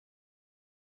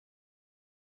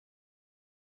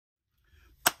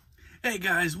Hey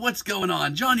guys, what's going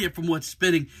on? John here from What's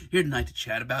Spinning, here tonight to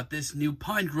chat about this new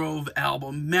Pinegrove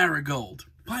album, Marigold.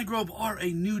 Pinegrove are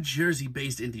a New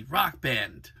Jersey-based indie rock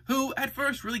band, who at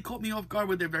first really caught me off guard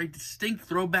with their very distinct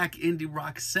throwback indie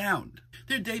rock sound.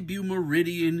 Their debut,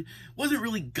 Meridian, wasn't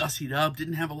really gussied up,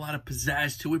 didn't have a lot of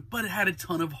pizzazz to it, but it had a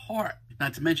ton of heart.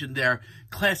 Not to mention their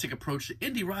classic approach to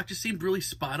indie rock just seemed really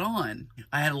spot on.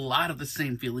 I had a lot of the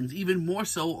same feelings, even more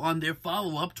so on their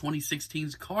follow-up,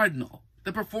 2016's Cardinal.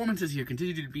 The performances here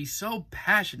continue to be so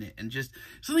passionate, and just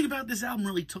something about this album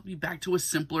really took me back to a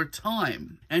simpler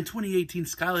time. And 2018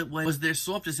 Skylit was their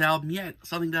softest album yet,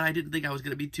 something that I didn't think I was going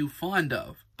to be too fond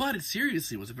of. But it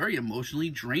seriously was a very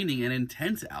emotionally draining and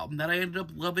intense album that I ended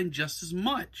up loving just as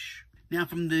much. Now,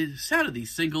 from the sound of these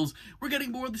singles, we're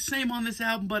getting more of the same on this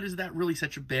album, but is that really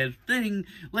such a bad thing?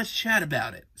 Let's chat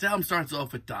about it. This album starts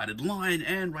off with Dotted Line,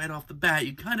 and right off the bat,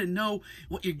 you kind of know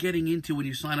what you're getting into when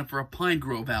you sign up for a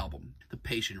Pinegrove album. The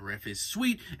patient riff is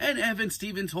sweet, and Evan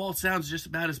Stevens Hall sounds just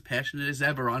about as passionate as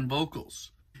ever on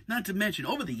vocals. Not to mention,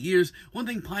 over the years, one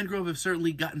thing Pinegrove have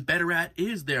certainly gotten better at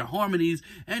is their harmonies,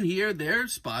 and here they're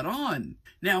spot on.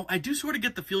 Now, I do sort of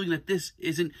get the feeling that this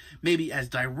isn't maybe as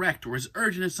direct or as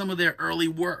urgent as some of their early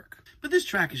work, but this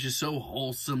track is just so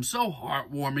wholesome, so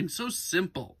heartwarming, so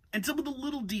simple. And some of the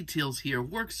little details here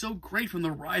work so great, from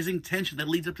the rising tension that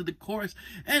leads up to the chorus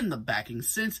and the backing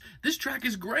synths. This track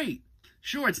is great.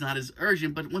 Sure, it's not as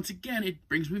urgent, but once again, it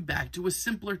brings me back to a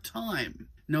simpler time.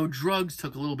 No Drugs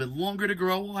took a little bit longer to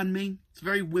grow on me. It's a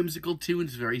very whimsical tune,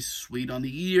 it's very sweet on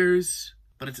the ears,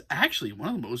 but it's actually one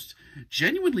of the most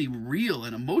genuinely real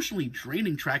and emotionally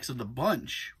draining tracks of the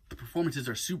bunch. The performances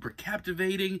are super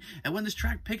captivating, and when this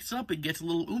track picks up and gets a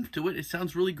little oomph to it, it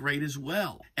sounds really great as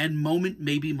well. And Moment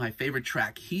may be my favorite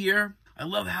track here. I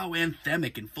love how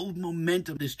anthemic and full of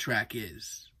momentum this track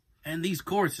is. And these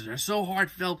choruses are so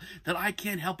heartfelt that I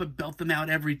can't help but belt them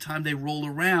out every time they roll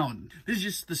around. This is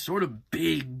just the sort of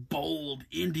big, bold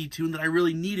indie tune that I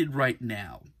really needed right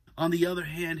now. On the other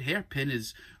hand, Hairpin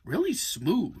is really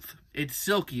smooth. It's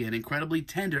silky and incredibly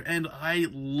tender, and I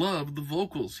love the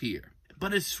vocals here.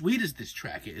 But as sweet as this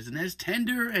track is, and as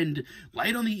tender and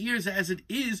light on the ears as it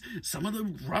is, some of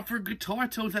the rougher guitar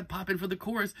tones that pop in for the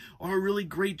chorus are a really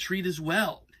great treat as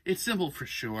well. It's simple for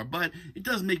sure, but it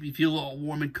does make me feel all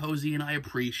warm and cozy, and I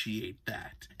appreciate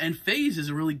that. And Phase is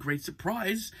a really great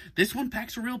surprise. This one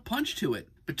packs a real punch to it.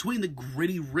 Between the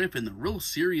gritty riff and the real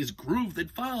serious groove that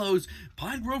follows,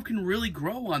 Pinegrove can really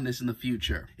grow on this in the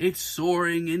future. It's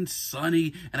soaring and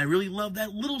sunny, and I really love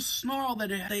that little snarl that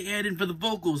they add in for the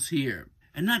vocals here.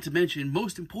 And not to mention,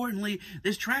 most importantly,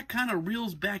 this track kind of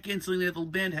reels back in something that the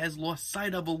band has lost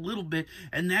sight of a little bit,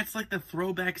 and that's like the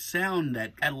throwback sound,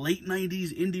 that late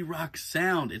 90s indie rock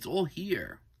sound. It's all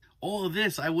here. All of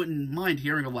this I wouldn't mind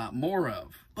hearing a lot more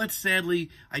of. But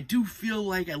sadly, I do feel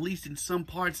like, at least in some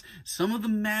parts, some of the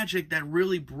magic that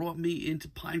really brought me into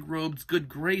Pinegrove's good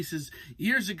graces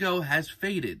years ago has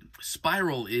faded.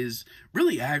 Spiral is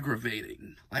really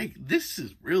aggravating. Like, this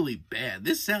is really bad.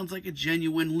 This sounds like a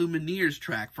genuine Lumineers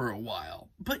track for a while.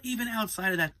 But even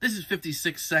outside of that, this is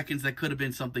 56 seconds that could have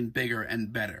been something bigger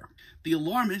and better. The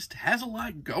Alarmist has a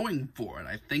lot going for it.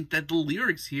 I think that the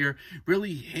lyrics here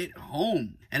really hit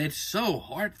home, and it's so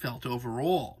heartfelt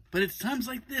overall. But it's times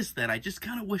like this that I just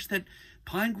kind of wish that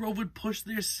Pinegrove would push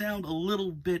their sound a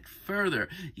little bit further.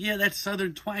 Yeah, that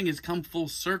southern twang has come full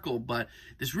circle, but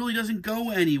this really doesn't go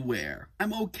anywhere.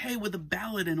 I'm okay with a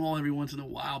ballad and all every once in a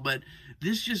while, but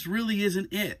this just really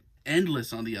isn't it.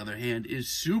 Endless, on the other hand, is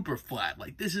super flat.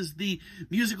 Like, this is the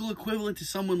musical equivalent to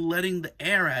someone letting the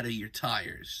air out of your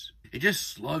tires. It just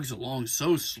slugs along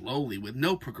so slowly with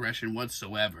no progression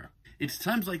whatsoever. It's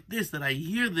times like this that I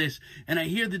hear this, and I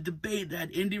hear the debate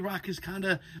that indie rock is kind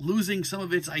of losing some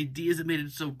of its ideas that made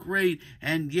it so great,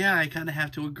 and yeah, I kind of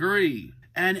have to agree.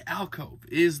 And Alcove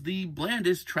is the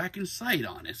blandest track in sight,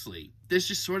 honestly. This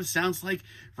just sort of sounds like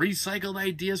recycled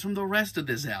ideas from the rest of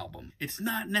this album. It's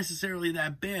not necessarily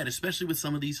that bad, especially with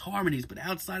some of these harmonies, but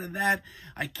outside of that,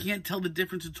 I can't tell the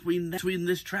difference between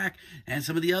this track and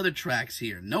some of the other tracks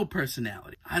here. No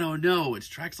personality. I don't know, it's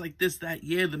tracks like this that,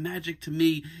 yeah, the magic to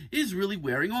me is really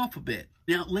wearing off a bit.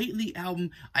 Now, late in the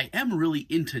album, I am really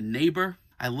into Neighbor.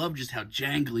 I love just how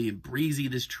jangly and breezy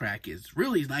this track is. It's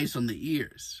really nice on the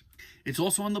ears. It's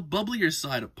also on the bubblier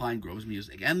side of Pinegrove's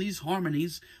music, and these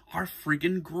harmonies are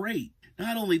freaking great.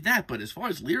 Not only that, but as far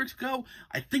as lyrics go,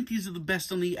 I think these are the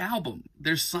best on the album.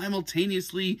 They're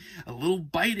simultaneously a little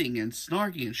biting and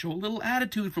snarky and show a little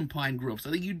attitude from Pinegrove,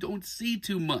 something you don't see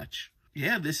too much.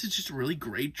 Yeah, this is just a really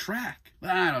great track.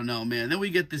 I don't know, man. Then we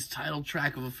get this title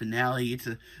track of a finale. It's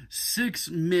a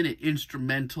 6-minute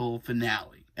instrumental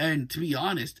finale. And to be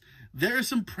honest, there are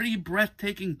some pretty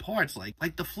breathtaking parts,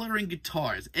 like the fluttering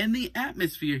guitars, and the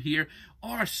atmosphere here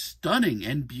are stunning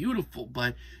and beautiful,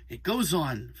 but it goes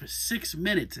on for 6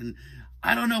 minutes, and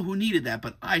I don't know who needed that,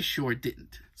 but I sure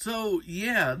didn't. So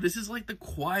yeah, this is like the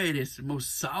quietest,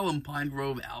 most solemn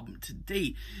Pinegrove album to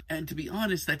date, and to be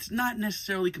honest, that's not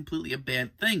necessarily completely a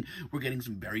bad thing. We're getting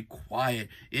some very quiet,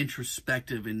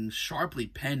 introspective, and sharply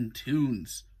penned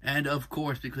tunes. And of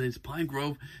course, because it's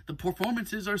Pinegrove, the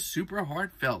performances are super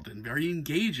heartfelt and very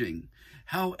engaging.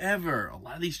 However, a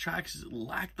lot of these tracks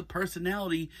lack the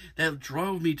personality that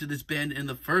drove me to this band in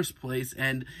the first place,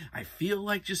 and I feel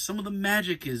like just some of the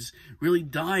magic is really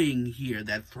dying here.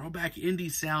 That throwback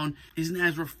indie sound isn't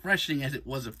as refreshing as it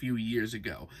was a few years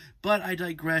ago. But I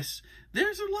digress.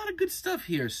 There's a lot of good stuff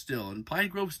here still, and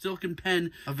Pinegrove still can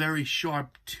pen a very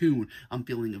sharp tune. I'm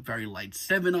feeling a very light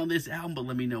 7 on this album, but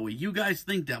let me know what you guys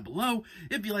think down below.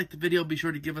 If you liked the video, be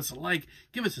sure to give us a like,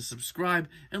 give us a subscribe,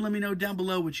 and let me know down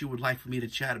below what you would like for me to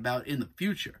chat about in the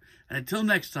future. And until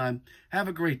next time, have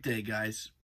a great day, guys.